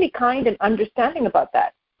completely kind and understanding about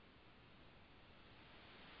that.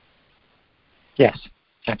 Yes,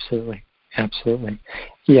 absolutely. Absolutely.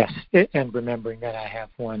 Yes, and remembering that I have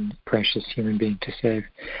one precious human being to save,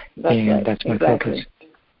 that's my focus.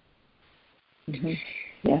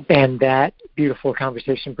 Yeah. And that beautiful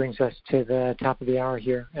conversation brings us to the top of the hour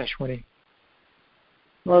here, Ashwini.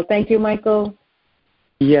 Well, thank you, Michael.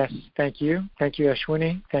 Yes, thank you. Thank you,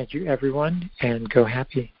 Ashwini. Thank you, everyone, and go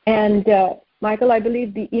happy. And, Michael, I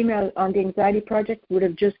believe the email on the Anxiety Project would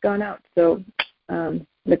have just gone out, so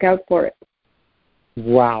look out for it.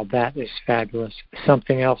 Wow, that is fabulous.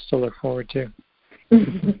 Something else to look forward to.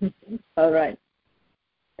 All right.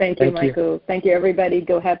 Thank you, Michael. Thank you, everybody.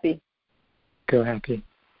 Go happy. Go happy.